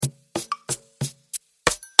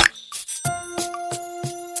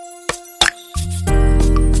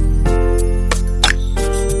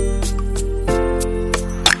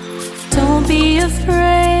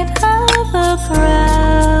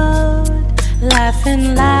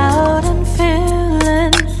laughing loud and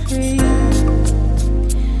feeling free.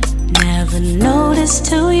 Never noticed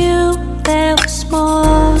till you there was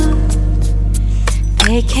more.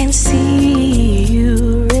 They can't see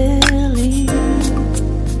you really.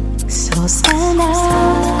 So stand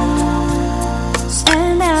out,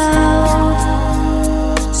 stand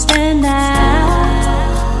out, stand out.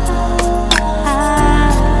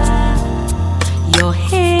 You're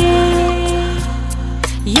here,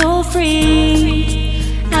 you're free,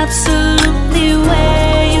 absolutely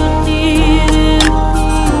where you need to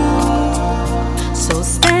be. So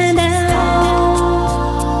stand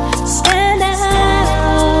out, stand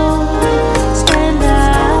out, stand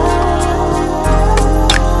out.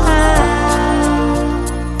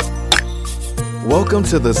 Welcome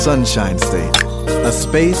to the Sonshine State, a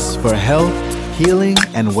space for health, healing,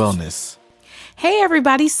 and wellness. Hey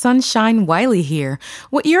everybody, Sonshine Wiley here.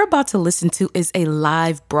 What you're about to listen to is a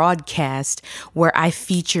live broadcast where I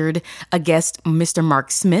featured a guest, Mr. Mark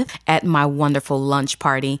Smith, at my wonderful lunch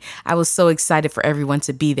party. I was so excited for everyone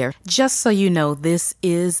to be there. Just so you know, this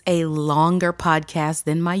is a longer podcast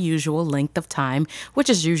than my usual length of time, which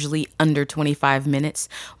is usually under 25 minutes.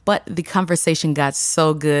 But the conversation got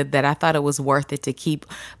so good that I thought it was worth it to keep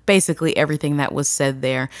basically everything that was said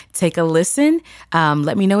there. Take a listen.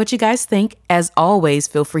 Let me know what you guys think. As always,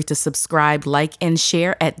 feel free to subscribe, like, and share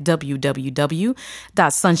at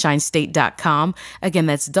www.sunshinestate.com. Again,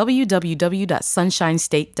 that's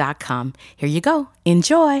www.sunshinestate.com. Here you go.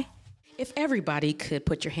 Enjoy. If everybody could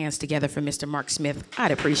put your hands together for Mr. Mark Smith,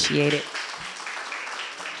 I'd appreciate it.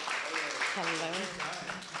 Hello.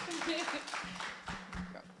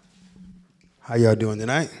 How y'all doing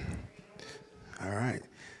tonight? All right.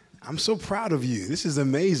 I'm so proud of you. This is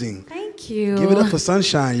amazing. Thank you. Give it up for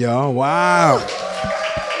Sunshine, y'all. Wow.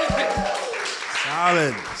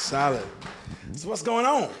 Solid. So what's going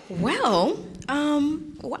on? Well,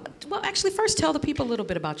 actually, first tell the people a little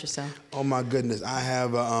bit about yourself. Oh, my goodness. I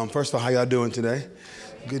have, first of all, how y'all doing today?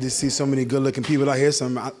 Good to see so many good-looking people out here.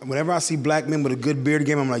 Whenever I see black men with a good beard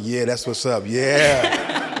game, I'm like, yeah, that's what's up.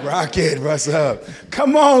 Yeah. Rock it. What's up?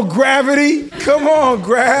 Come on, gravity. Come on,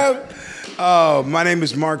 grab. My name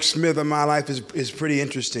is Mark Smith, and my life is pretty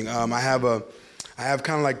interesting. I have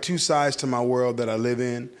kind of like two sides to my world that I live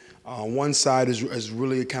in. One side is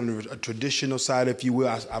really kind of a traditional side, if you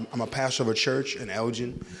will. I'm a pastor of a church in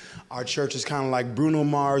Elgin. Our church is kind of like Bruno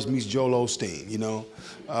Mars meets Joel Osteen, you know.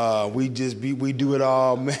 We do it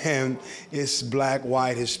all, man. It's black,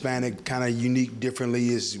 white, Hispanic, kind of unique differently,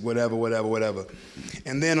 is whatever.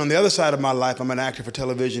 And then on the other side of my life, I'm an actor for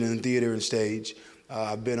television and theater and stage.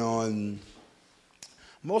 I've been on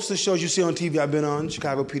most of the shows you see on TV. I've been on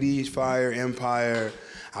Chicago PD, Fire, Empire.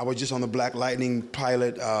 I was just on the Black Lightning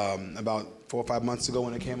pilot about 4 or 5 months ago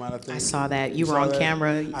when it came out, I think. I saw that. You were on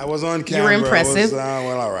camera. I was on camera. You were impressive.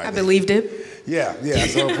 Well, all right. I believed it. Yeah,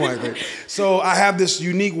 that's the whole point. So I have this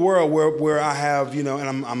unique world where I have, you know,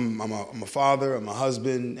 and I'm a father, I'm a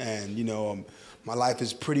husband, and, you know, my life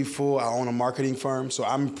is pretty full. I own a marketing firm, so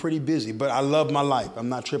I'm pretty busy, but I love my life. I'm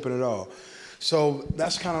not tripping at all. So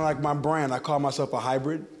that's kind of like my brand. I call myself a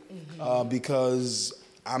hybrid because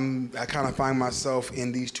I kind of find myself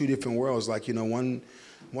in these two different worlds. Like, you know, one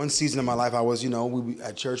season of my life, I was, you know, we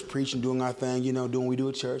at church preaching, doing our thing, you know, doing what we do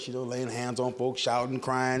at church, you know, laying hands on folks, shouting,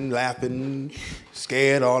 crying, laughing,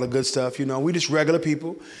 scared, all the good stuff, you know. We just regular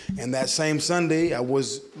people. And that same Sunday, I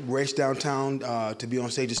was raced downtown to be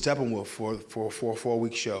on stage at Steppenwolf for a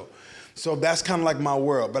 4-week show. So that's kind of like my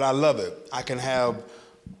world, but I love it. I can have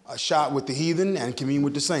a shot with the heathen and commune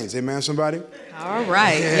with the saints. Amen, somebody? All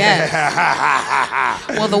right, yes.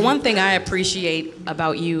 Well, the one thing I appreciate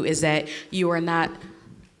about you is that you are not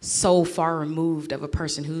so far removed of a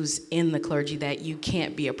person who's in the clergy that you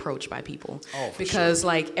can't be approached by people. Because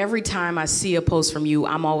like every time I see a post from you,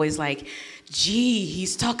 I'm always like, gee,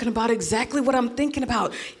 he's talking about exactly what I'm thinking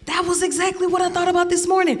about. That was exactly what I thought about this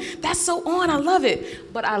morning. That's so on. I love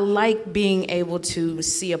it. But I like being able to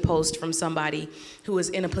see a post from somebody who is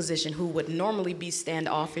in a position who would normally be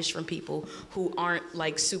standoffish from people who aren't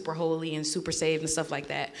like super holy and super saved and stuff like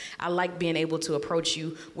that. I like being able to approach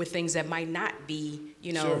you with things that might not be,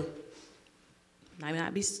 you know, Sure. might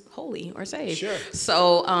not be holy or saved. Sure.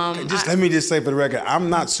 So let me just say for the record,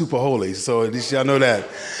 I'm not super holy, so at least y'all know that.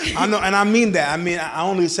 I know, and I mean that. I mean, I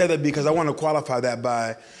only say that because I want to qualify that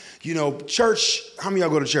by, you know, church. How many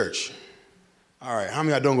of y'all go to church? All right. How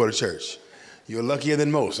many of y'all don't go to church? You're luckier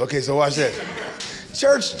than most. Okay, so watch this.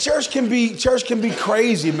 Church can be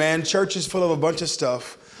crazy, man. Church is full of a bunch of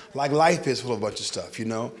stuff. Like life is full of a bunch of stuff, you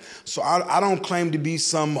know. So I don't claim to be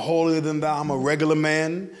some holier than thou. I'm a regular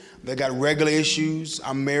man. They got regular issues.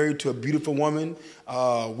 I'm married to a beautiful woman.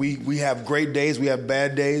 We have great days. We have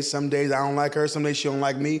bad days. Some days I don't like her. Some days she don't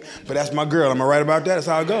like me. But that's my girl. Am I right about that? That's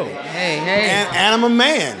how it goes. Hey. And I'm a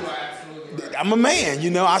man. I'm a man.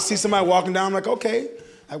 You know, I see somebody walking down. I'm like, okay.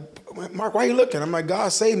 Mark, why are you looking? I'm like, God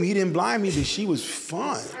saved me. He didn't blind me, but she was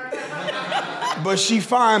fine. But she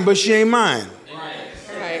fine, but she ain't mine.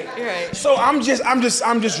 Right. So I'm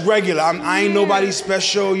just regular. I ain't nobody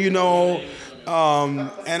special, you know.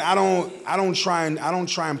 And I don't try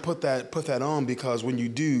and put that on, because when you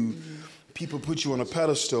do, people put you on a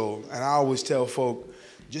pedestal. And I always tell folk,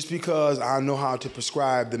 just because I know how to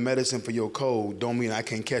prescribe the medicine for your cold, don't mean I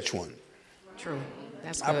can't catch one. True.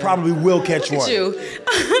 That's good. I probably will catch one. You.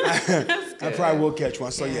 I probably will catch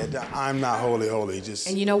one. So yeah, I'm not holy. Just.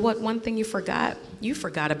 And you know what? One thing you forgot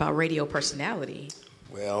about radio personality.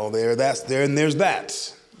 Well, there's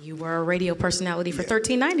that. You were a radio personality for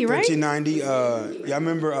 1390, right? 1390. Yeah, I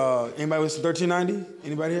remember. Anybody listen to 1390?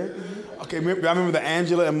 Anybody here? Okay, I remember the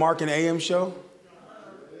Angela and Mark and AM show.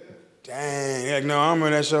 Dang, like, no, I remember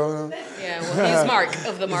that show. No? Yeah, well, he's Mark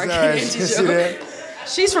of the Mark and Angie show. See that?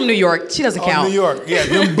 She's from New York. She doesn't count. New York. Yeah,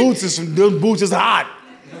 them boots is hot.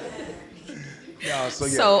 Yeah,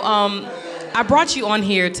 So I brought you on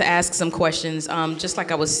here to ask some questions, just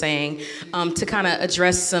like I was saying, to kind of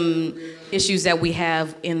address some issues that we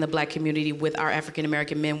have in the Black community with our African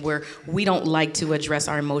American men, where we don't like to address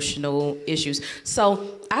our emotional issues.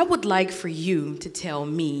 So I would like for you to tell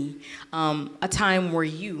me a time where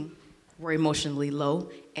you were emotionally low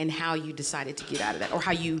and how you decided to get out of that, or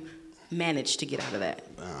how you managed to get out of that,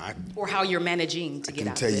 or how you're managing to get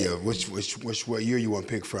out of it. I can tell you what year you want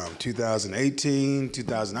to pick from. 2018,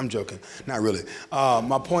 2000. I'm joking. Not really.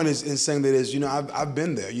 My point is in saying that is, you know, I've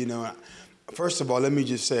been there. You know, first of all, let me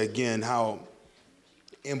just say again how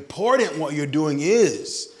important what you're doing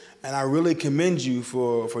is, and I really commend you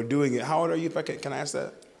for doing it. How old are you? If I can I ask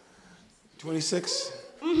that? 26.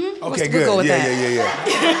 Mm-hmm. Okay, we'll go with good. That.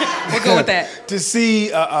 Yeah. We'll go with that. To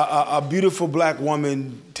see a beautiful Black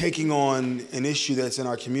woman taking on an issue that's in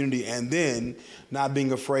our community, and then not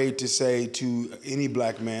being afraid to say to any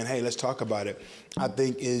Black man, hey, let's talk about it, I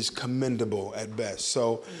think is commendable at best.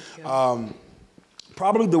 So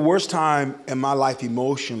probably the worst time in my life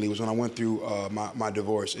emotionally was when I went through my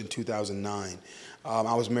divorce in 2009.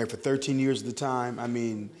 I was married for 13 years at the time. I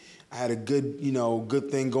mean, I had a good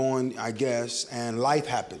thing going, I guess, and life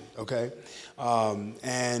happened, okay?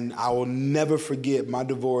 And I will never forget, my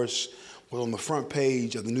divorce was on the front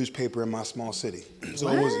page of the newspaper in my small city. So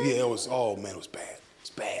it was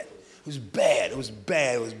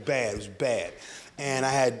bad. And I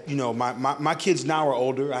had, my kids now are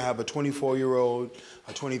older. I have a 24-year-old,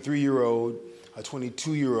 a 23-year-old, a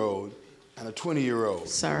 22-year-old, and a 20-year-old.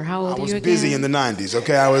 Sir, how old are you again? I was busy in the 90s,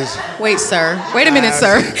 okay? Wait, sir. Wait a minute,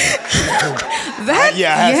 sir. I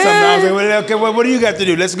had something. I was like, okay, what do you got to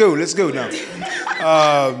do? Let's go now.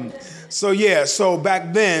 So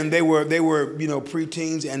back then they were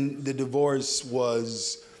preteens, and the divorce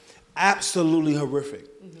was absolutely horrific.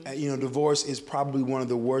 Mm-hmm. Divorce is probably one of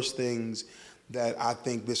the worst things that I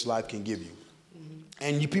think this life can give you. Mm-hmm.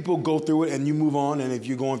 And people go through it and you move on, and if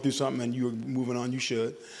you're going through something and you're moving on, you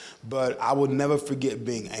should. But I will never forget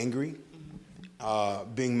being angry,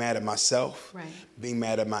 being mad at myself, right, being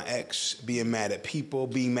mad at my ex, being mad at people,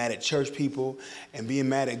 being mad at church people, and being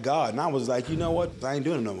mad at God. And I was like, you know what? I ain't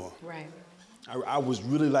doing it no more. Right. I was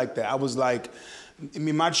really like that. I was like,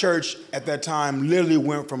 my church at that time literally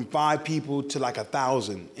went from 5 people to like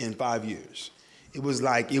 1,000 in 5 years. It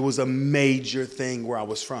was a major thing where I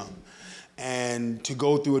was from. And to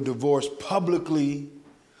go through a divorce publicly,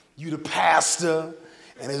 you the pastor,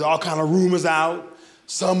 and there's all kind of rumors out.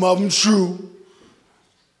 Some of them true.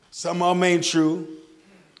 Some of them ain't true.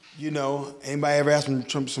 Anybody ever asked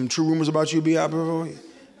some true rumors about you be out before?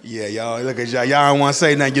 Yeah, y'all, look at y'all. Y'all don't want to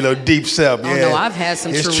say nothing, your little deep self. Yeah. Oh, no, I've had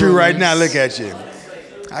some true rumors. It's true right now, look at you.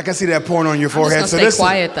 I can see that pouring on your forehead. I'm just gonna stay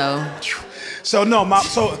quiet, though. So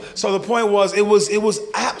the point was, it was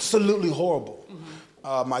absolutely horrible.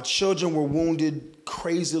 Mm-hmm. My children were wounded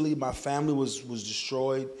crazily. My family was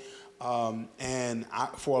destroyed. And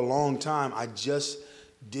for a long time, I just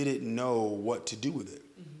didn't know what to do with it.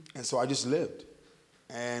 Mm-hmm. And so I just lived.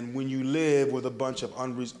 And when you live with a bunch of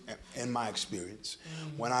in my experience,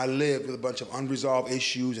 mm-hmm, when I lived with a bunch of unresolved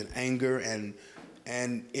issues and anger, and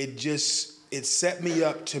it set me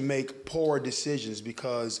up to make poor decisions,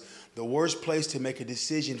 because the worst place to make a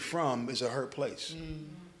decision from is a hurt place. Mm.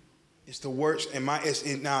 It's the worst. Now,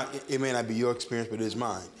 it may not be your experience, but it is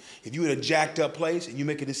mine. If you're in a jacked up place and you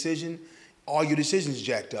make a decision, all your decisions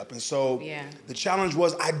jacked up. And so the challenge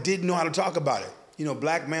was I didn't know how to talk about it.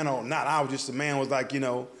 Black man or not, I was just a man was like,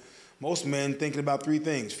 Most men thinking about three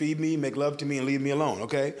things: feed me, make love to me, and leave me alone.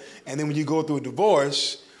 Okay, and then when you go through a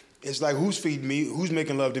divorce, it's like who's feeding me, who's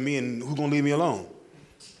making love to me, and who's gonna leave me alone?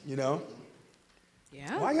 You know?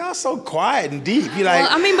 Yeah. Why y'all so quiet and deep? You like?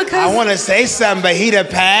 Well, I mean, because I want to say something, but he the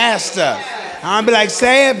pastor. I'll be like,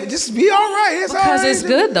 say it, but just be all right. It's because all right. it's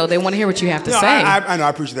good though. They want to hear what you have to No, say. I know. I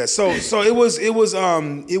appreciate that. So it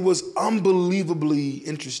was unbelievably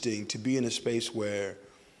interesting to be in a space where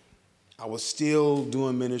I was still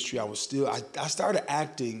doing ministry. I started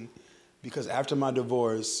acting because after my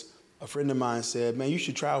divorce, a friend of mine said, "Man, you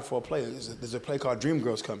should try out for a play. There's a play called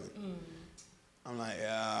Dreamgirls coming." I'm like,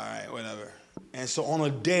 "Yeah, all right, whatever." And so on a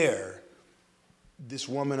dare, this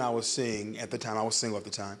woman I was seeing at the time, I was single at the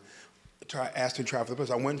time, asked me to try for the play.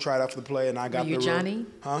 So I went and tried out for the play, and I got the role. Were you Johnny?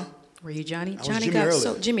 Huh? Were you Johnny? was Johnny Jimmy got earlier.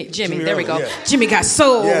 sold. Jimmy. Jimmy There we go. earlier, yeah. Jimmy got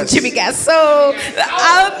sold. Yes. Jimmy got sold.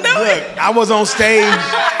 I know it. Look, I was on stage.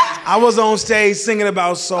 I was on stage singing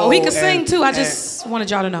about soul. Oh, he could sing too. I just wanted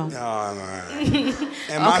y'all to know. Oh, I'm all right.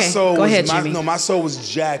 And my Okay, soul go was ahead, Jimmy. my soul was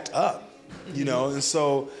jacked up, you know, and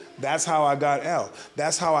so that's how I got out.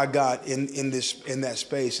 That's how I got in that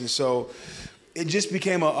space, and so it just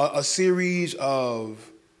became a series of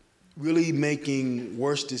really making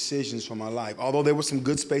worse decisions for my life. Although there were some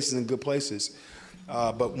good spaces and good places,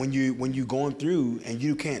 but when you going through and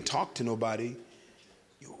you can't talk to nobody,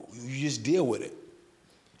 you just deal with it.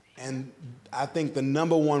 And I think the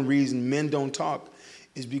number one reason men don't talk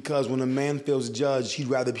is because when a man feels judged, he'd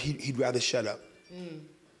rather shut up.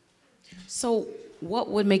 So, what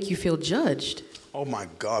would make you feel judged? Oh my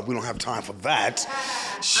God, we don't have time for that.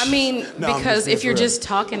 I mean, No, because if you're for real. just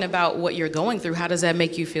talking about what you're going through, how does that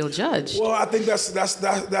make you feel judged? Well, I think that's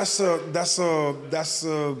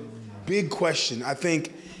a big question. I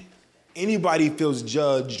think anybody feels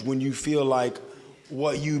judged when you feel like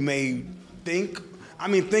what you may think. I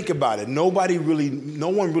mean, think about it. No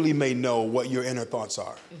one really may know what your inner thoughts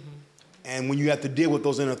are. And when you have to deal with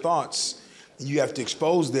those inner thoughts, and you have to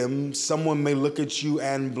expose them, someone may look at you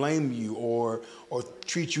and blame you or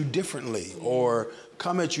treat you differently or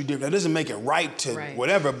come at you differently. That doesn't make it right to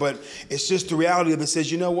whatever, but it's just the reality that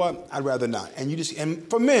says, you know what, I'd rather not. And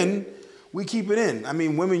for men, we keep it in. I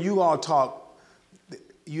mean, women, you all talk,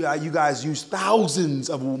 you guys use thousands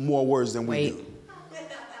of more words than we do.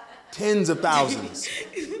 Tens of thousands,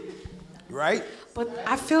 right? But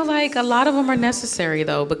I feel like a lot of them are necessary,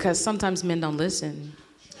 though, because sometimes men don't listen.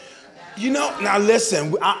 You know, now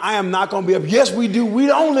listen, I am not going to be up. Yes, we do. We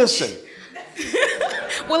don't listen.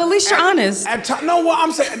 Well, at least you're honest. No, what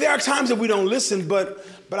I'm saying, there are times that we don't listen, but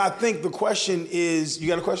I think the question is, you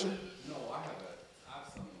got a question? No, I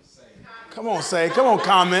have something to say. Come on,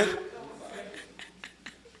 comment.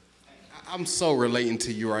 I'm so relating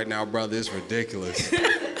to you right now, brother. It's ridiculous.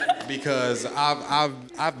 Because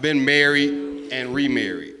I've been married and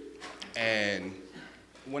remarried. And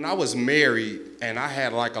when I was married and I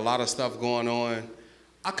had like a lot of stuff going on,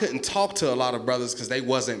 I couldn't talk to a lot of brothers because they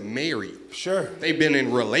wasn't married. Sure. They've been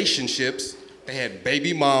in relationships. They had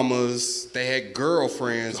baby mamas. They had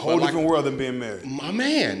girlfriends. It's a whole different world than being married. My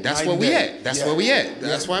man, that's where we at. That's where we at.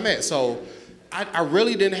 That's where I'm at. So I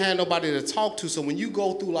really didn't have nobody to talk to. So when you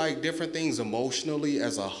go through like different things emotionally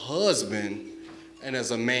as a husband and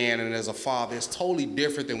as a man and as a father, it's totally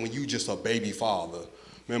different than when you just a baby father.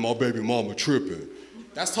 Man, my baby mama tripping.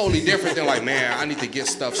 That's totally different than like, man, I need to get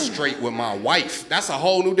stuff straight with my wife. That's a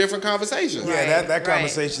whole new different conversation. Yeah, that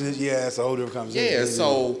conversation is, that's a whole different conversation. Yeah,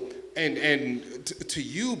 so, and to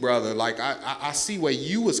you, brother, like I see where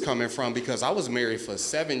you was coming from because I was married for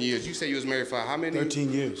 7 years. You said you was married for how many?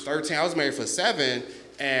 13 years. 13. I was married for 7,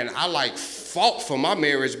 and I like fought for my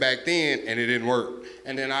marriage back then, and it didn't work.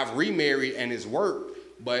 And then I've remarried, and it's worked,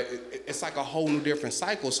 but it's like a whole new different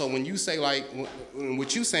cycle. So when you say like,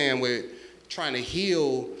 what you saying with trying to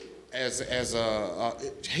heal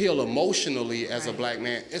heal emotionally as a black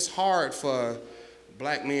man, it's hard for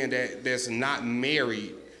black men that's not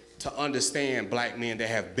married to understand black men that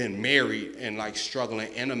have been married and like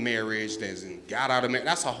struggling in a marriage that's got out of marriage.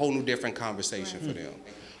 That's a whole new different conversation for them.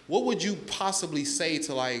 What would you possibly say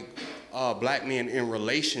to like black men in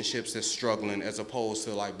relationships that's struggling as opposed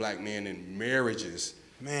to like black men in marriages?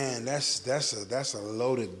 Man, that's a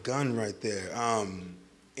loaded gun right there.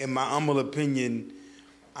 In my humble opinion,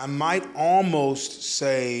 I might almost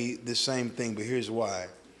say the same thing, but here's why.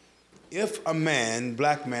 If a man,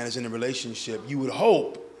 black man, is in a relationship, you would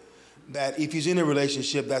hope that if he's in a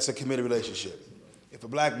relationship, that's a committed relationship. If a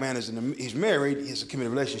black man he's married, it's a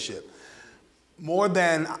committed relationship. More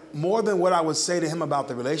than what I would say to him about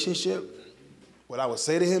the relationship, what I would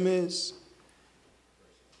say to him is,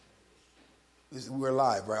 We're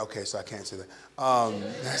live, right? Okay, so I can't say that.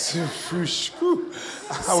 Say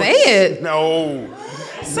it. No.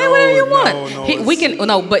 Say whatever you want. No, We can.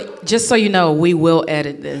 No, but just so you know, we will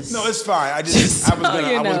edit this. No, it's fine. I was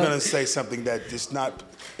gonna say something that just not.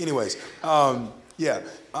 Anyways,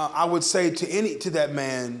 I would say to that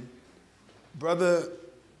man, brother,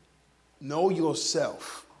 know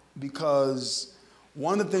yourself, because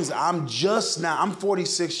one of the things I'm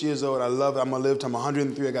 46 years old. I love it. I'm gonna live till I'm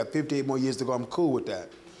 103. I got 58 more years to go. I'm cool with that.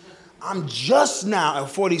 I'm just now at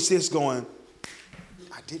 46 going,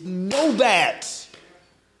 I didn't know that.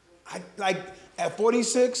 At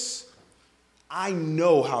 46, I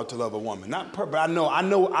know how to love a woman. Not perfect, but I know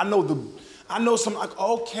some, like,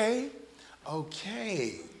 okay. But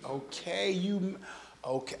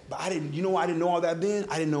I didn't know all that then.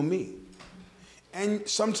 I didn't know me. And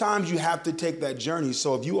sometimes you have to take that journey.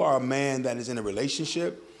 So if you are a man that is in a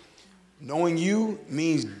relationship, knowing you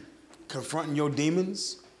means confronting your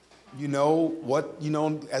demons.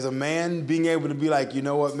 As a man, being able to be like, you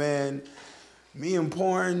know what, man, me and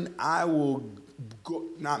porn, I will go,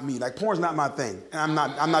 not me. Like, porn's not my thing. And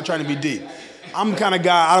I'm not trying to be deep. I'm the kind of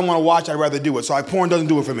guy, I don't want to watch, I'd rather do it. So porn doesn't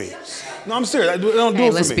do it for me. No, I'm serious. They don't do it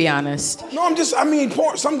for me. Let's be honest. No,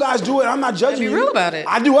 porn, some guys do it. I'm not judging you. Be real about it.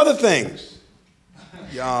 I do other things.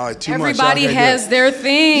 Y'all, too much. Everybody has their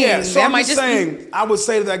thing. Yeah, so I'm just saying, I would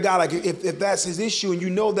say to that guy, like, if that's his issue, and you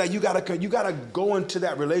know that you gotta go into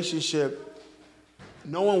that relationship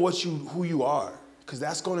knowing who you are, because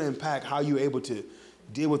that's going to impact how you're able to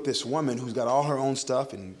deal with this woman who's got all her own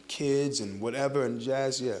stuff and kids and whatever and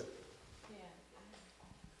jazz. Yeah.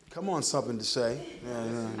 Come on, something to say.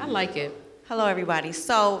 Yeah. I like it. Hello, everybody.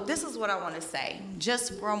 So this is what I want to say,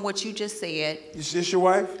 just from what you just said. Is this your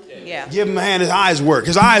wife? Yeah. Give him a hand. His eyes work.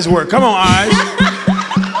 Come on, eyes.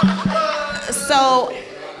 So,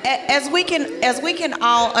 as we can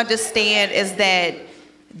all understand, is that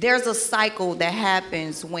there's a cycle that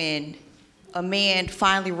happens when a man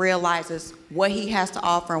finally realizes what he has to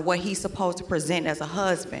offer and what he's supposed to present as a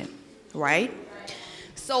husband, right?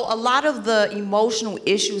 So a lot of the emotional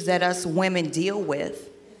issues that us women deal with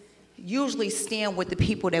usually stem with the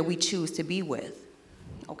people that we choose to be with,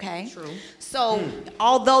 okay? True. So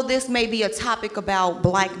although this may be a topic about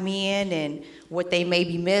black men and what they may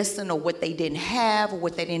be missing or what they didn't have or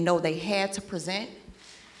what they didn't know they had to present,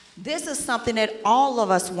 this is something that all of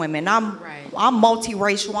us women, I'm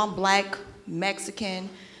multiracial, I'm black, Mexican,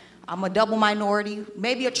 I'm a double minority,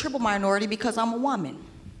 maybe a triple minority because I'm a woman.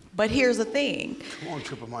 But here's the thing. Come on,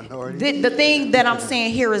 triple minority. The thing that I'm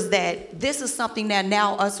saying here is that this is something that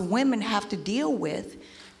now us women have to deal with,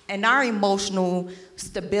 and our emotional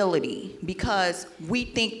stability, because we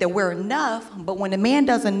think that we're enough, but when a man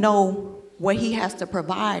doesn't know what he has to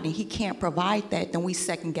provide and he can't provide that, then we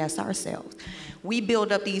second guess ourselves. We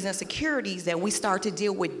build up these insecurities that we start to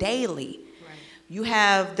deal with daily. You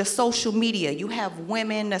have the social media, you have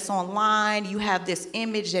women that's online, you have this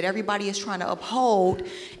image that everybody is trying to uphold.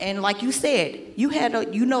 And like you said, you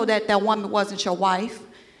know that woman wasn't your wife,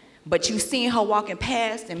 but you seen her walking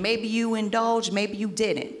past and maybe you indulged, maybe you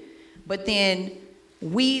didn't. But then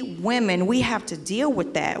we women, we have to deal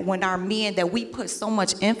with that when our men that we put so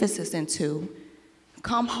much emphasis into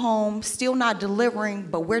come home, still not delivering,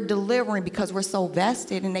 but we're delivering because we're so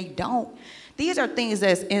vested and they don't. These are things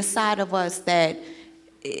that's inside of us that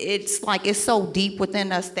it's so deep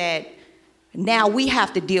within us that now we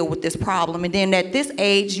have to deal with this problem. And then at this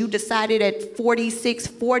age, you decided at 46,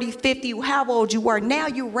 40, 50, however old you were, now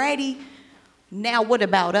you're ready. Now what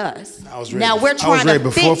about us? I was ready. Now we're trying I was ready to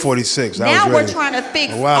before fix, 46. Now we're trying to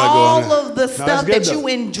fix all of the stuff that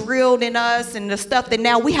you drilled in us and the stuff that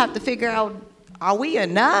now we have to figure out. Are we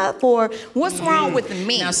enough, or what's wrong with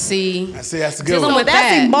me? Now see, that's a good one. So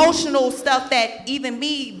that's emotional stuff that even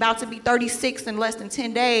me, about to be 36 in less than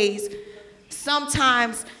 10 days,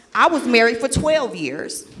 sometimes I was married for 12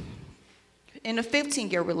 years in a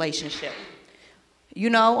 15-year relationship. You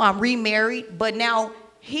know, I'm remarried, but now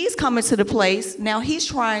he's coming to the place, now he's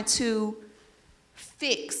trying to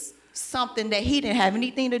fix something that he didn't have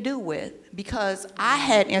anything to do with because I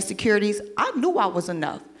had insecurities. I knew I was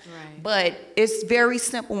enough. Right. But it's very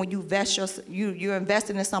simple when you you're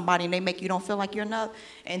invested in somebody and they make you don't feel like you're enough.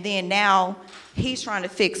 And then now he's trying to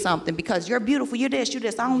fix something because you're beautiful, you're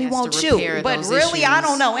this, I only want you. But really, issues. I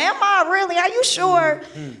don't know. Am I really? Are you sure?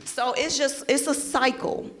 Mm-hmm. So it's a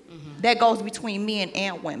cycle that goes between men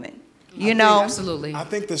and women. You know? Absolutely. I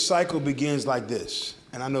think the cycle begins like this.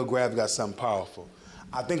 And I know Grav got something powerful.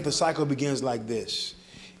 I think the cycle begins like this.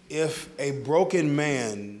 If a broken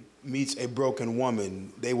man meets a broken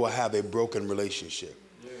woman, they will have a broken relationship.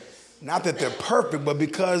 Yes. not that they're perfect, but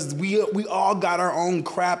because we all got our own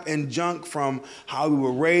crap and junk from how we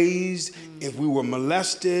were raised, if we were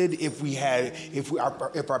molested, if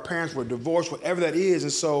our parents were divorced, whatever that is.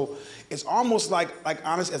 And so it's almost like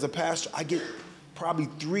honest, as a pastor, I get probably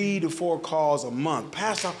 3 to 4 calls a month.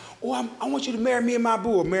 Pastor, I want you to marry me and my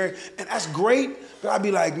boo, or marry, and that's great. But I'd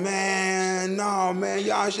be like, man, no, man,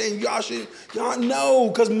 y'all know,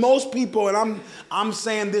 because most people, and I'm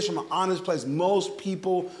saying this from an honest place, most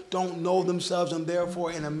people don't know themselves, and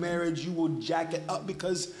therefore in a marriage you will jack it up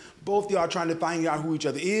because both y'all are trying to find out who each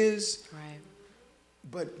other is. Right.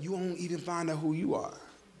 But you won't even find out who you are,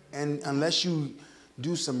 and unless you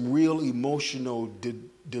do some real emotional,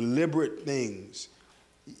 deliberate things,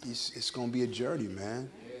 it's gonna be a journey, man.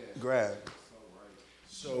 Grab.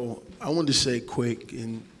 So I wanted to say quick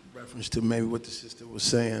in reference to maybe what the sister was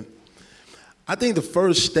saying. I think the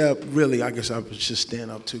first step, really, I guess I should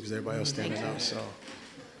stand up too because everybody else standing up. So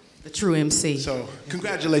The true MC. So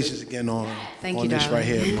congratulations again on this darling. right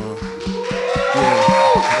here, Mom.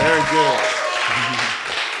 Yeah, very good.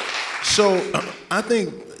 So I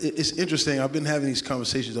think it's interesting. I've been having these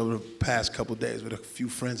conversations over the past couple of days with a few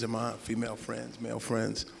friends of mine, female friends, male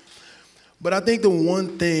friends. But I think the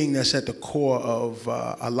one thing that's at the core of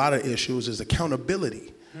a lot of issues is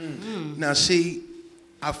accountability. Mm-hmm. Now, see,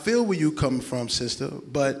 I feel where you come from, sister,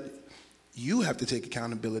 but you have to take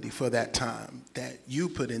accountability for that time that you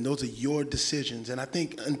put in. Those are your decisions. And I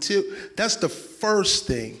think that's the first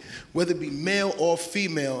thing, whether it be male or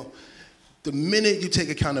female, the minute you take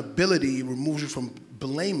accountability, it removes you from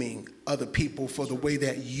blaming other people for the way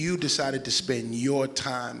that you decided to spend your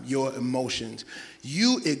time, your emotions.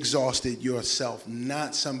 You exhausted yourself,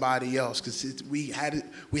 not somebody else, because we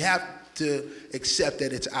have to accept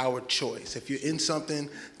that it's our choice. If you're in something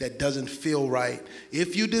that doesn't feel right,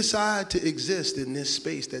 if you decide to exist in this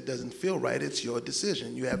space that doesn't feel right, it's your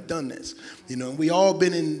decision. You have done this. You know, we all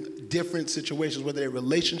been in different situations, whether they're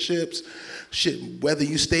relationships, whether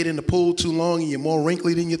you stayed in the pool too long and you're more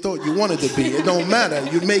wrinkly than you thought you wanted to be. It don't matter.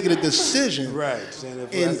 You're making a decision. Right.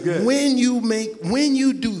 And good. when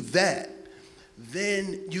you do that,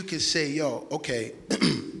 then you can say, yo, okay,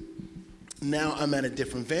 now I'm at a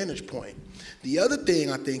different vantage point. The other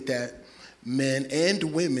thing I think that men and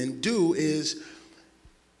women do is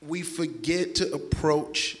we forget to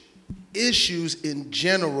approach issues in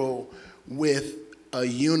general with a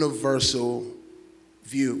universal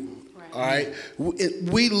view. All right?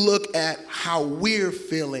 We look at how we're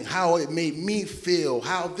feeling, how it made me feel,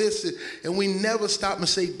 how this is, and we never stop and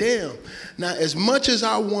say, damn. Now, as much as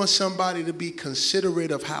I want somebody to be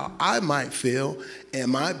considerate of how I might feel,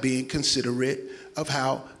 am I being considerate of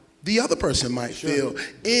how the other person might feel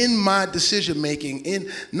in my decision making,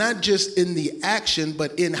 in not just in the action,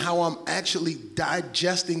 but in how I'm actually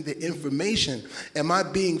digesting the information? Am I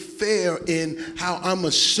being fair in how I'm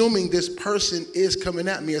assuming this person is coming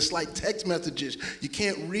at me? It's like text messages. You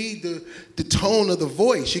can't read the tone of the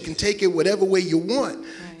voice. You can take it whatever way you want. Right.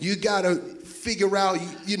 You gotta figure out,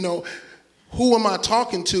 you know, who am I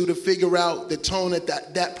talking to figure out the tone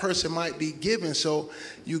that person might be giving. So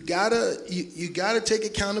you gotta take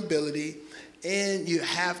accountability, and you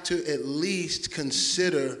have to at least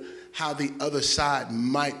consider how the other side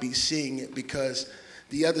might be seeing it, because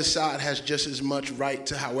the other side has just as much right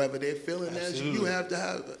to however they're feeling as you have to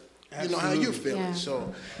have, you know, how you're feeling. Yeah.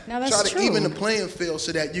 So try to even the playing field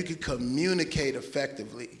so that you can communicate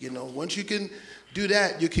effectively. You know, once you can do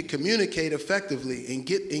that, you can communicate effectively and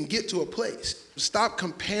get to a place. Stop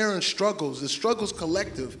comparing struggles. The struggle's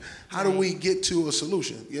collective. How do we get to a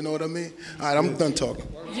solution? You know what I mean? All right, I'm done talking.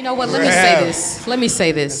 You know what? Let me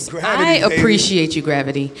say this. I appreciate you,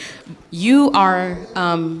 Gravity. You are,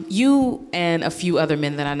 you and a few other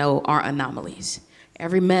men that I know are anomalies.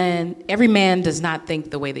 Every man does not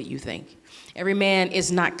think the way that you think. Every man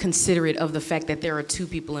is not considerate of the fact that there are two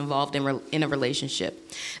people involved in a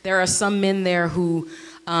relationship. There are some men there who,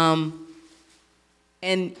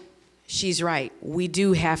 and she's right, we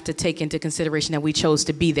do have to take into consideration that we chose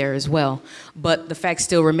to be there as well. But the fact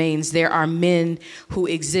still remains, there are men who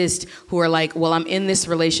exist who are like, well, I'm in this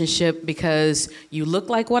relationship because you look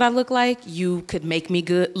like what I look like. You could make me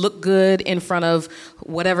look good in front of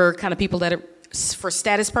whatever kind of people that are, for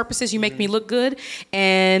status purposes, you make me look good.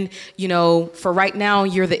 And, you know, for right now,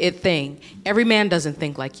 you're the it thing. Every man doesn't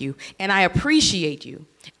think like you. And I appreciate you.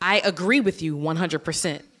 I agree with you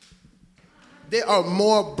 100%. There are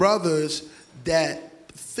more brothers that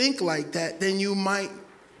think like that than you might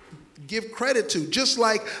give credit to. Just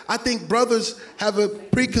like I think brothers have a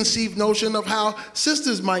preconceived notion of how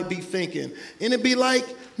sisters might be thinking. And it'd be like,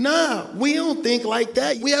 nah, we don't think like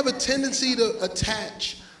that. We have a tendency to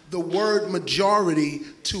attach the word majority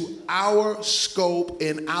to our scope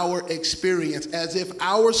and our experience, as if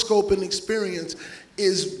our scope and experience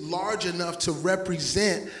is large enough to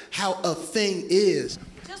represent how a thing is.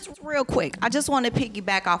 Just real quick, I just want to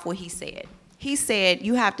piggyback off what he said. He said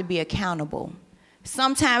you have to be accountable.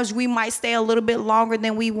 Sometimes we might stay a little bit longer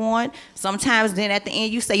than we want. Sometimes then at the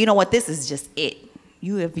end you say, you know what, this is just it.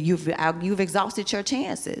 You've exhausted your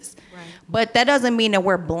chances. Right. But that doesn't mean that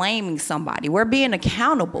we're blaming somebody. We're being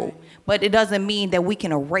accountable, right. But it doesn't mean that we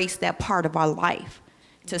can erase that part of our life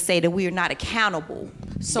to say that we are not accountable.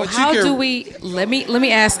 So how do we, let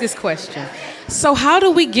me ask this question. So how do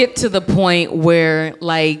we get to the point where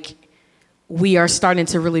like we are starting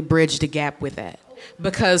to really bridge the gap with that?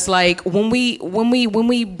 Because like when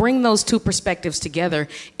we bring those two perspectives together,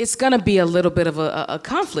 it's gonna be a little bit of a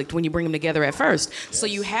conflict when you bring them together at first. Yes. So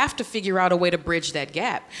you have to figure out a way to bridge that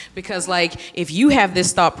gap. Because like if you have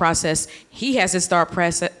this thought process, he has his thought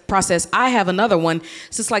process, I have another one.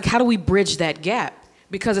 So it's like, how do we bridge that gap?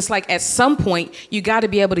 Because it's like at some point you got to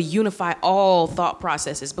be able to unify all thought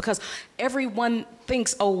processes, because everyone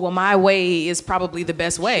thinks, oh well, my way is probably the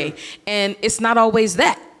best way, sure. And it's not always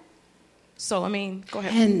that. So, I mean, go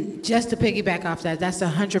ahead. And just to piggyback off that, that's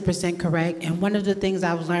 100% correct. And one of the things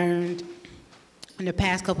I've learned in the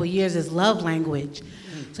past couple of years is love language.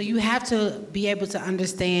 So you have to be able to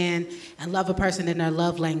understand and love a person in their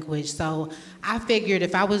love language. So I figured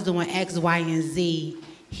if I was doing X, Y, and Z,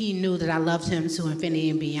 he knew that I loved him to infinity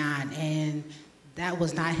and beyond. And that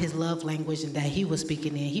was not his love language and that he was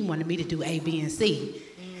speaking in. He wanted me to do A, B, and C.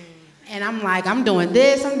 And I'm like, I'm doing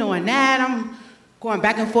this, I'm doing that, I'm going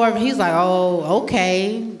back and forth, and he's like, oh,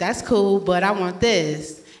 okay, that's cool, but I want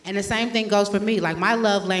this. And the same thing goes for me. Like, my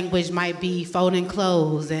love language might be folding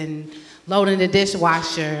clothes and loading the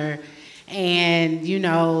dishwasher, and, you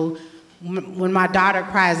know, when my daughter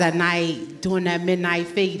cries at night, doing that midnight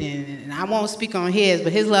feeding. And I won't speak on his,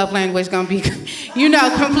 but his love language is going to be, you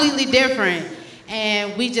know, completely different.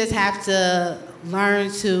 And we just have to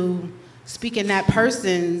learn to speak in that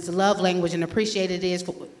person's love language and appreciate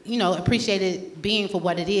appreciate it being for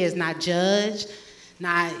what it is, not judge,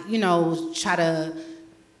 not, you know, try to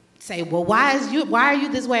say, well, why are you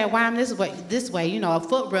this way and why I'm this way? You know, a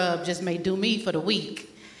foot rub just may do me for the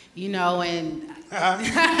week, you know, and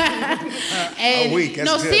and week,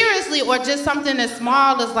 no, good. Seriously, or just something as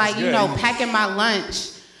small as like, you know, packing my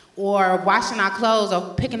lunch or washing our clothes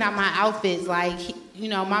or picking out my outfits. Like, you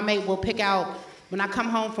know, my mate will pick out. When I come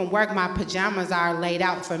home from work, my pajamas are laid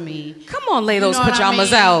out for me. Come on, lay those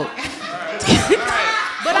pajamas out.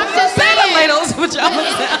 But I'm just saying. Lay those pajamas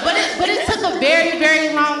out. But it took a very,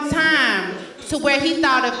 very long time to where he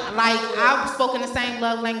thought of, like, I spoke in the same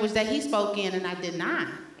love language that he spoke in, and I did not.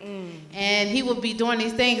 And he would be doing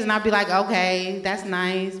these things, and I'd be like, okay, that's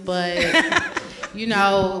nice, but, you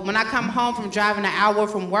know, when I come home from driving an hour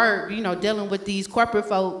from work, you know, dealing with these corporate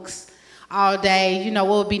folks all day, you know, it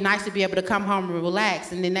would be nice to be able to come home and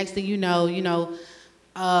relax. And the next thing you know,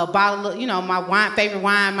 a bottle of, you know, my favorite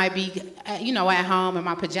wine might be, you know, at home and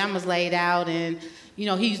my pajamas laid out, and, you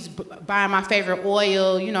know, he's buying my favorite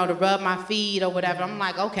oil, you know, to rub my feet or whatever. I'm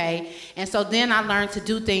like, okay. And so then I learned to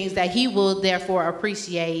do things that he will therefore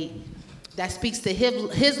appreciate, that speaks to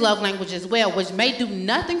his love language as well, which may do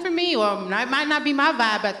nothing for me or might not be my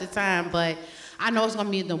vibe at the time, but I know it's going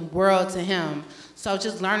to mean the world to him. So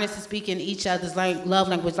just learning to speak in each other's love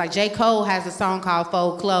language. Like J. Cole has a song called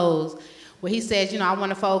Fold Clothes, where he says, you know, I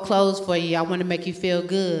want to fold clothes for you. I want to make you feel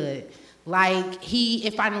good. Like,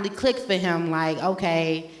 it finally clicked for him. Like,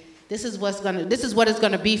 okay, this is what it's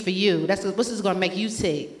gonna be for you. This is gonna make you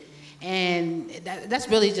tick. And that's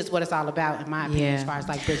really just what it's all about, in my opinion, as far as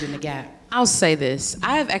like bridging the gap. I'll say this.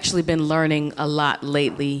 I've actually been learning a lot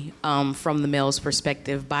lately from the male's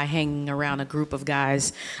perspective by hanging around a group of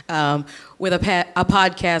guys with a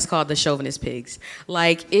podcast called The Chauvinist Pigs.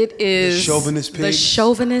 Like, it is... The Chauvinist Pigs? The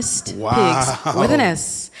Chauvinist Pigs. With an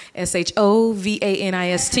S.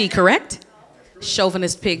 Chauvinist, correct?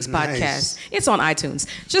 Chauvinist Pigs podcast. It's on iTunes,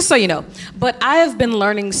 just so you know. But I have been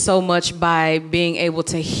learning so much by being able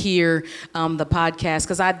to hear the podcast,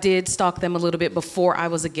 because I did stalk them a little bit before I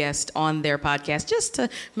was a guest on their podcast, just to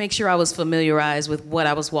make sure I was familiarized with what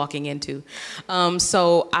I was walking into.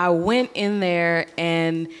 So I went in there,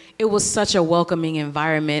 and it was such a welcoming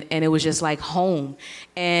environment, and it was just like home.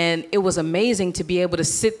 And it was amazing to be able to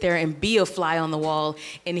sit there and be a fly on the wall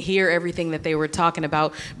and hear everything that they were talking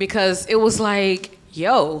about, because it was like,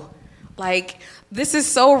 yo, like, This is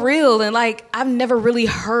so real, and like I've never really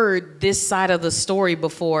heard this side of the story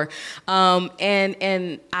before,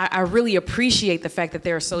 and I really appreciate the fact that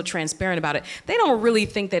they're so transparent about it. They don't really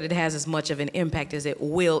think that it has as much of an impact as it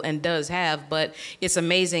will and does have, but it's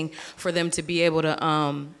amazing for them to be able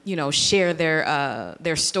to, share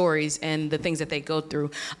their stories and the things that they go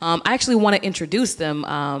through. I actually want to introduce them,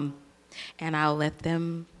 and I'll let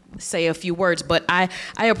them say a few words, but I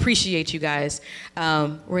appreciate you guys.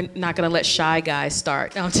 We're not gonna let Shy Guy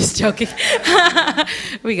start. No, I'm just joking.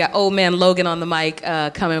 We got old man Logan on the mic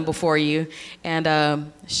coming before you,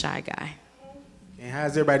 and Shy Guy. And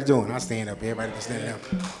how's everybody doing? I'll stand up. Everybody can stand up.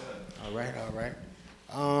 All right.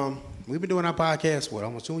 We've been doing our podcast,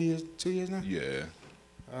 almost 2 years? 2 years now? Yeah.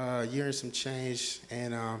 A year and some change,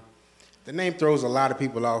 and the name throws a lot of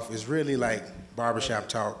people off. It's really like barbershop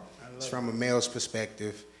talk. It's from a male's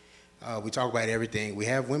perspective. We talk about everything. We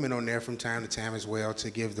have women on there from time to time as well to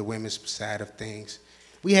give the women's side of things.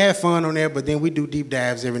 We have fun on there, but then we do deep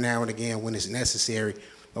dives every now and again when it's necessary,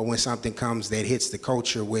 or when something comes that hits the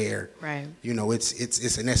culture where, right.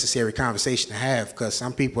 It's a necessary conversation to have, because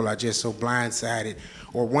some people are just so blindsided,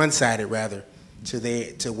 or one-sided rather,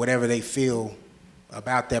 to whatever they feel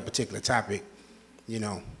about that particular topic. We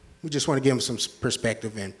just want to give them some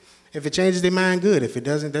perspective, and if it changes their mind, good. If it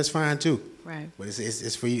doesn't, that's fine too. Right. But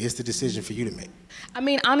it's for you. It's the decision for you to make. I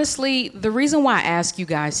mean, honestly, the reason why I asked you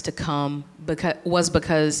guys to come was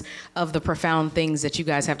because of the profound things that you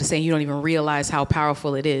guys have to say. You don't even realize how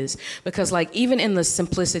powerful it is. Because, like, even in the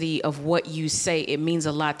simplicity of what you say, it means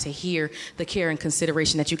a lot to hear the care and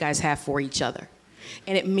consideration that you guys have for each other.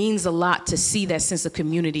 And it means a lot to see that sense of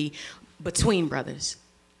community between brothers.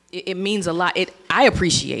 It means a lot. I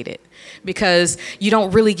appreciate it, because you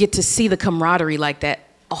don't really get to see the camaraderie like that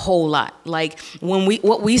a whole lot. Like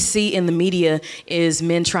what we see in the media is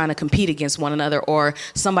men trying to compete against one another, or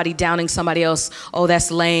somebody downing somebody else. Oh,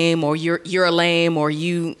 that's lame, or you're a lame, or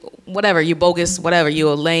you whatever, you bogus, whatever, you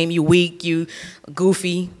a lame, you weak, you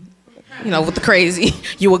goofy. With the crazy,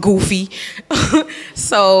 you a goofy.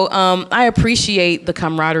 So I appreciate the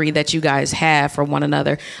camaraderie that you guys have for one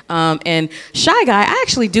another. And Shy Guy, I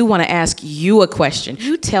actually do want to ask you a question.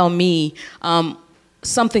 You tell me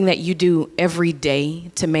something that you do every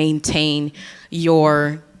day to maintain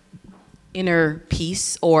your inner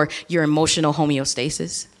peace or your emotional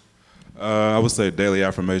homeostasis. I would say daily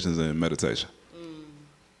affirmations and meditation.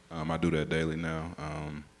 I do that daily now.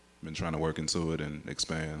 Been trying to work into it and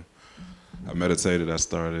expand. I meditated. I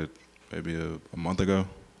started maybe a month ago.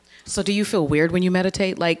 So do you feel weird when you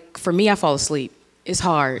meditate? Like, for me, I fall asleep. It's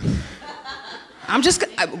hard. I'm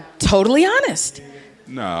totally honest.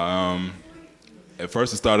 Nah, at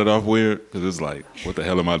first it started off weird, because it's like, what the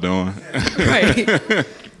hell am I doing? Right.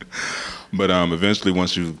 But eventually,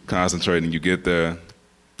 once you concentrate and you get there,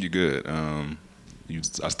 you're good.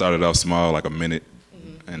 I started off small, like a minute,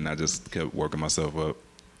 and I just kept working myself up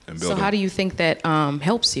and building. So how do you think that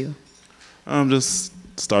helps you? Just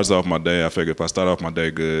starts off my day. I figure if I start off my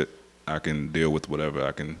day good, I can deal with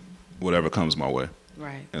whatever comes my way.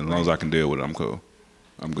 Right. And as long as I can deal with it, I'm cool.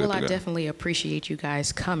 I'm good. Well, I definitely appreciate you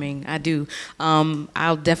guys coming. I do.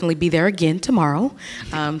 I'll definitely be there again tomorrow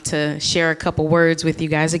to share a couple words with you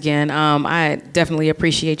guys again. I definitely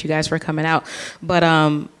appreciate you guys for coming out.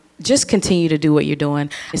 But just continue to do what you're doing.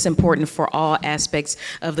 It's important for all aspects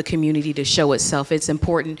of the community to show itself. It's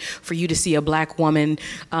important for you to see a black woman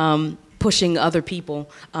pushing other people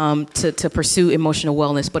to pursue emotional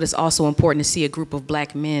wellness, but it's also important to see a group of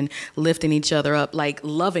black men lifting each other up, like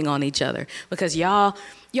loving on each other, because y'all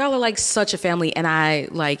are like such a family, and I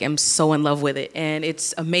am so in love with it, and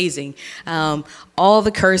it's amazing. All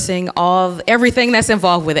the cursing, everything that's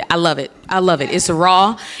involved with it, I love it. It's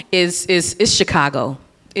raw. It's Chicago.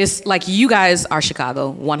 It's like you guys are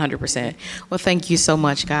Chicago, 100%. Well, thank you so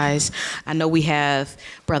much, guys. I know we have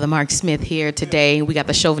Brother Mark Smith here today. We got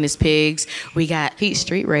the Chauvinist Pigs. We got Heat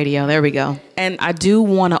Street Radio. There we go. And I do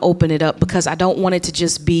want to open it up, because I don't want it to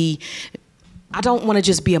just be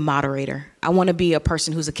a moderator. I want to be a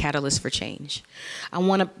person who's a catalyst for change. I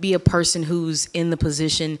want to be a person who's in the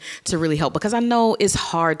position to really help, because I know it's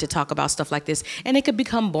hard to talk about stuff like this and it could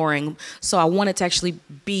become boring. So I want it to actually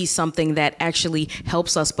be something that actually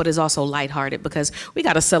helps us, but is also lighthearted, because we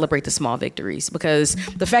got to celebrate the small victories, because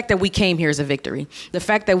the fact that we came here is a victory. The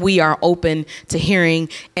fact that we are open to hearing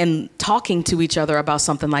and talking to each other about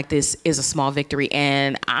something like this is a small victory.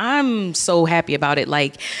 And I'm so happy about it.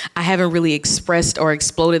 Like, I haven't really expressed or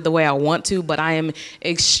exploded the way I want to, but I am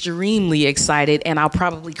extremely excited, and I'll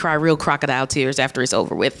probably cry real crocodile tears after it's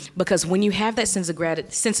over with. Because when you have that sense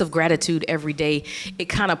of gratitude every day, it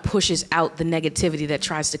kind of pushes out the negativity that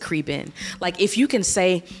tries to creep in. Like, if you can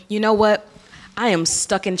say, you know what, I am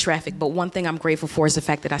stuck in traffic, but one thing I'm grateful for is the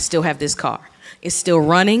fact that I still have this car. It's still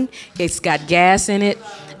running. It's got gas in it.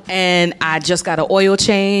 And I just got an oil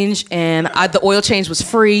change, and the oil change was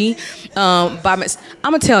free. I'm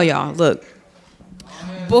gonna tell y'all, look,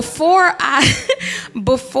 before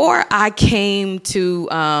I came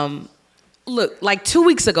to, look, like 2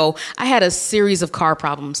 weeks ago, I had a series of car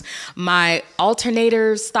problems. My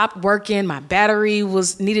alternator stopped working. My battery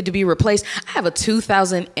needed to be replaced. I have a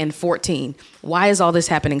 2014. Why is all this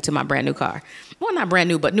happening to my brand new car? Well, not brand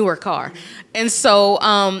new, but newer car. And so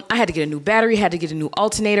I had to get a new battery, had to get a new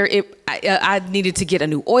alternator. I needed to get a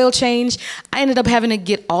new oil change. I ended up having to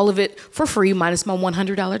get all of it for free, minus my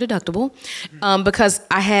 $100 deductible, because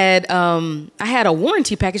I had a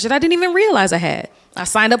warranty package that I didn't even realize I had. I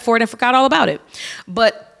signed up for it and forgot all about it.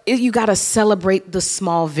 But you got to celebrate the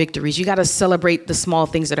small victories. You got to celebrate the small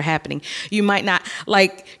things that are happening. You might not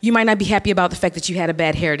be happy about the fact that you had a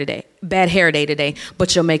bad hair day today,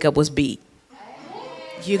 but your makeup was beat.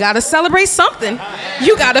 You got to celebrate something.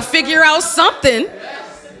 You got to figure out something.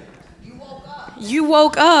 You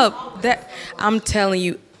woke up. That I'm telling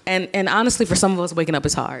you. And honestly, for some of us, waking up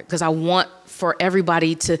is hard, because I want for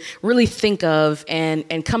everybody to really think of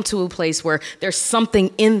and come to a place where there's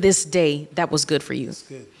something in this day that was good for you. That's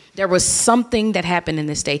good. There was something that happened in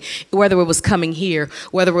this day, whether it was coming here,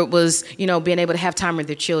 whether it was, being able to have time with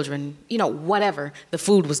your children, whatever. The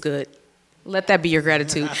food was good. Let that be your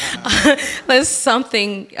gratitude. There's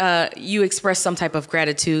something, you express some type of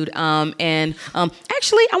gratitude. Actually,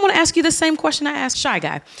 I want to ask you the same question I asked Shy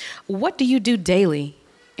Guy. What do you do daily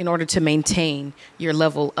in order to maintain your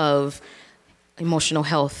level of emotional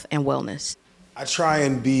health and wellness? I try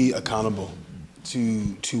and be accountable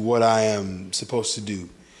to what I am supposed to do.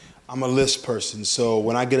 I'm a list person, so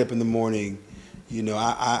when I get up in the morning,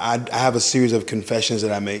 I have a series of confessions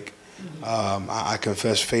that I make. I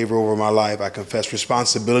confess favor over my life. I confess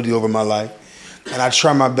responsibility over my life, and I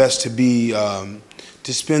try my best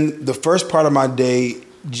to spend the first part of my day,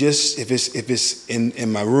 just if it's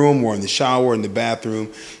in my room or in the shower or in the bathroom,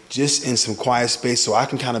 just in some quiet space, so I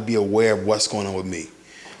can kind of be aware of what's going on with me.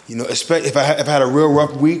 Especially if I had a real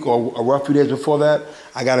rough week or a rough few days before that,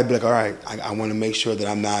 I got to be like, all right, I want to make sure that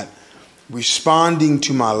I'm not responding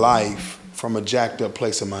to my life from a jacked up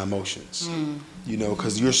place of my emotions.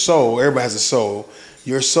 Because your soul, everybody has a soul.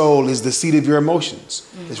 Your soul is the seat of your emotions.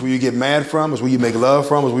 It's where you get mad from, it's where you make love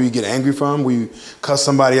from, it's where you get angry from, where you cuss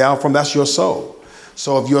somebody out from. That's your soul.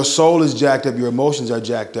 So if your soul is jacked up, your emotions are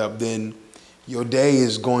jacked up, then your day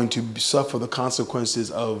is going to suffer the consequences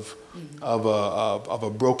of a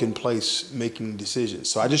broken place making decisions.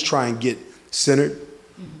 So I just try and get centered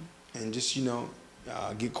and just,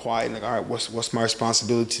 get quiet and like, all right, what's my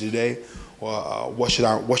responsibility today? Or what should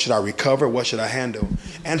I recover? What should I handle?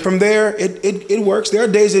 And from there, it works. There are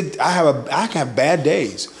days that I can have bad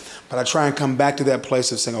days, but I try and come back to that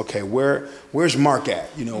place of saying, okay, where's Mark at?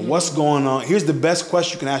 What's going on? Here's the best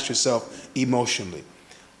question you can ask yourself emotionally.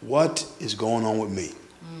 What is going on with me?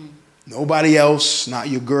 Nobody else, not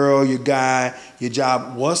your girl, your guy, your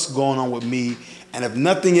job. What's going on with me? And if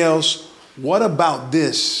nothing else, what about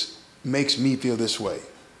this makes me feel this way?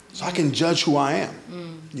 So I can judge who I am.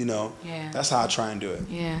 That's how I try and do it.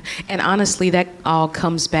 Yeah. And honestly, that all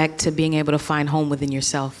comes back to being able to find home within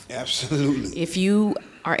yourself. Absolutely. If you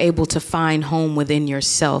are able to find home within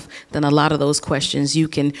yourself, then a lot of those questions you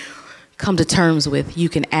can come to terms with, you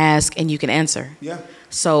can ask, and you can answer. Yeah.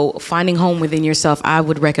 So finding home within yourself, I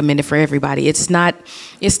would recommend it for everybody. It's not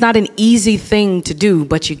an easy thing to do,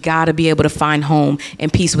 but you got to be able to find home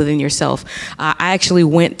and peace within yourself. I actually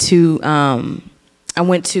went on a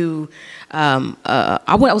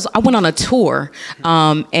tour,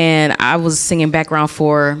 and I was singing background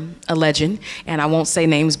for a legend, and I won't say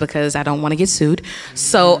names because I don't want to get sued.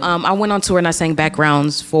 So I went on tour and I sang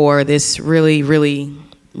backgrounds for this really, really,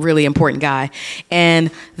 really important guy. And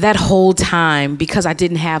that whole time, because I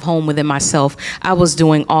didn't have home within myself, I was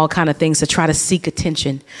doing all kind of things to try to seek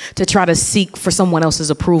attention, to try to seek for someone else's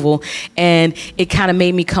approval. And it kind of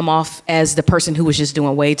made me come off as the person who was just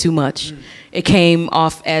doing way too much. It came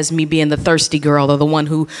off as me being the thirsty girl or the one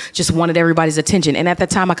who just wanted everybody's attention. And at that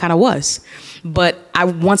time, I kind of was. But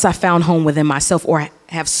once I found home within myself, or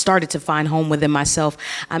have started to find home within myself,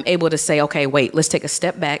 I'm able to say, okay, wait, let's take a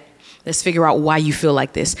step back. Let's figure out why you feel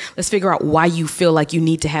like this. Let's figure out why you feel like you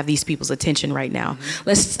need to have these people's attention right now.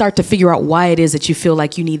 Let's start to figure out why it is that you feel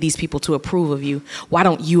like you need these people to approve of you. Why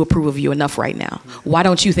don't you approve of you enough right now? Why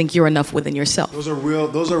don't you think you're enough within yourself? Those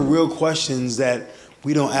are real questions that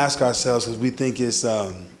we don't ask ourselves because we think it's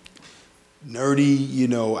nerdy.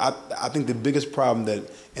 I think the biggest problem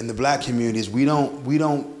that in the black community is we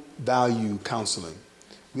don't value counseling.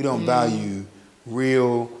 We don't value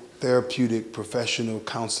real therapeutic professional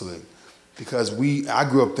counseling. Because I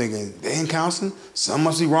grew up thinking, they in counseling? Something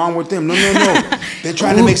must be wrong with them. No. They're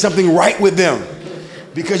trying to make something right with them.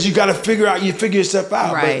 Because you got to figure yourself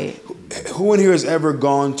out. Right. But who in here has ever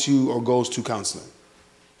gone to or goes to counseling?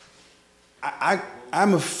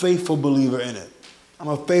 I'm a faithful believer in it.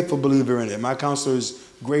 My counselor is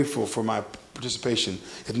grateful for my participation,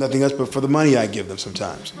 if nothing else, but for the money I give them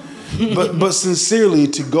sometimes. but sincerely,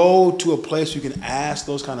 to go to a place you can ask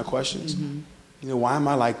those kind of questions, why am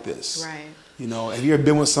I like this? Right. Have you ever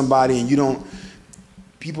been with somebody and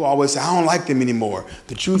people always say, I don't like them anymore.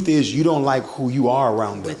 The truth is, you don't like who you are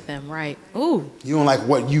around them. With them, right. Ooh. You don't like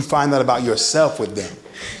what you find out about yourself with them.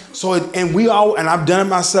 So, and I've done it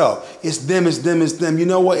myself. It's them. You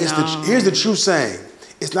know what? Here's the true saying.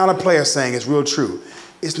 It's not a player saying, it's real true.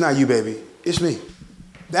 It's not you, baby. It's me.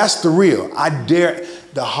 That's the real.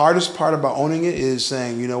 The hardest part about owning it is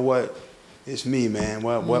saying, you know what? It's me, man.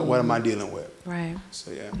 What am I dealing with? Right.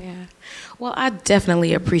 So, yeah. Well, I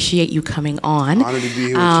definitely appreciate you coming on. Honored to be here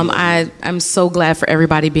with you. I'm so glad for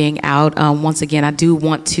everybody being out. Once again, I do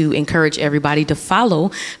want to encourage everybody to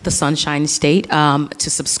follow the Sonshine State, to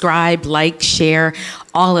subscribe, like, share,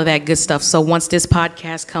 all of that good stuff. So once this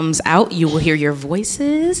podcast comes out, you will hear your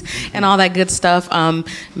voices and all that good stuff.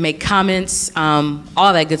 Make comments,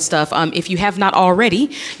 all that good stuff. If you have not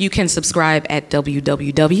already, you can subscribe at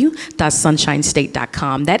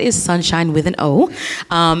www.sonshinestate.com. That is sunshine with an O.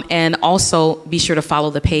 And also be sure to follow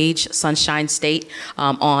the page Sonshine State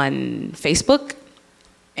on Facebook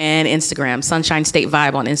and Instagram, Sonshine State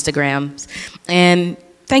Vibe on Instagram. And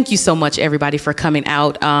thank you so much, everybody, for coming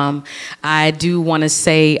out. I do want to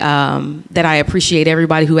say that I appreciate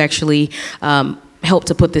everybody who actually helped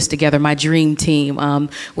to put this together, my dream team.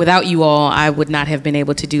 Without you all, I would not have been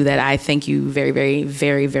able to do that. I thank you very, very,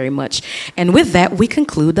 very, very much. And with that, we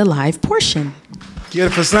conclude the live portion. Get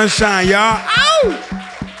it for Sunshine, y'all. Ow!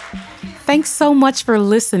 Thanks so much for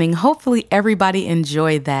listening. Hopefully everybody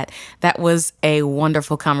enjoyed that. That was a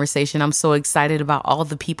wonderful conversation. I'm so excited about all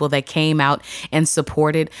the people that came out and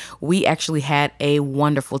supported. We actually had a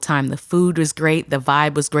wonderful time. The food was great. The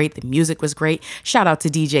vibe was great. The music was great. Shout out to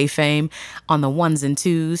DJ Fame on the ones and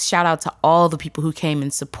twos. Shout out to all the people who came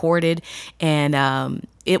and supported. And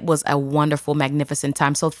it was a wonderful, magnificent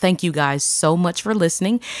time. So thank you guys so much for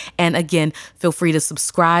listening. And again, feel free to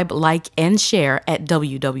subscribe, like, and share at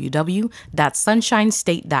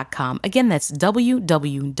www.sonshinestate.com. Again, that's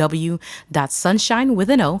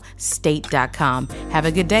www.sonshinestate.com. Have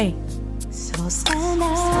a good day. So stand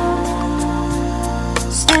out,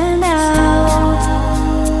 stand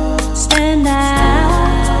out, stand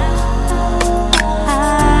out.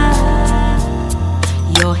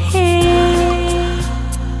 You're here,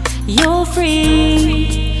 you're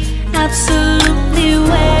free, absolutely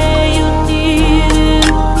where you need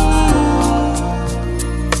to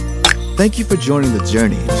be. Thank you for joining the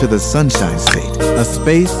journey to the Sonshine State, a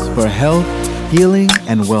space for health, healing,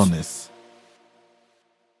 and wellness.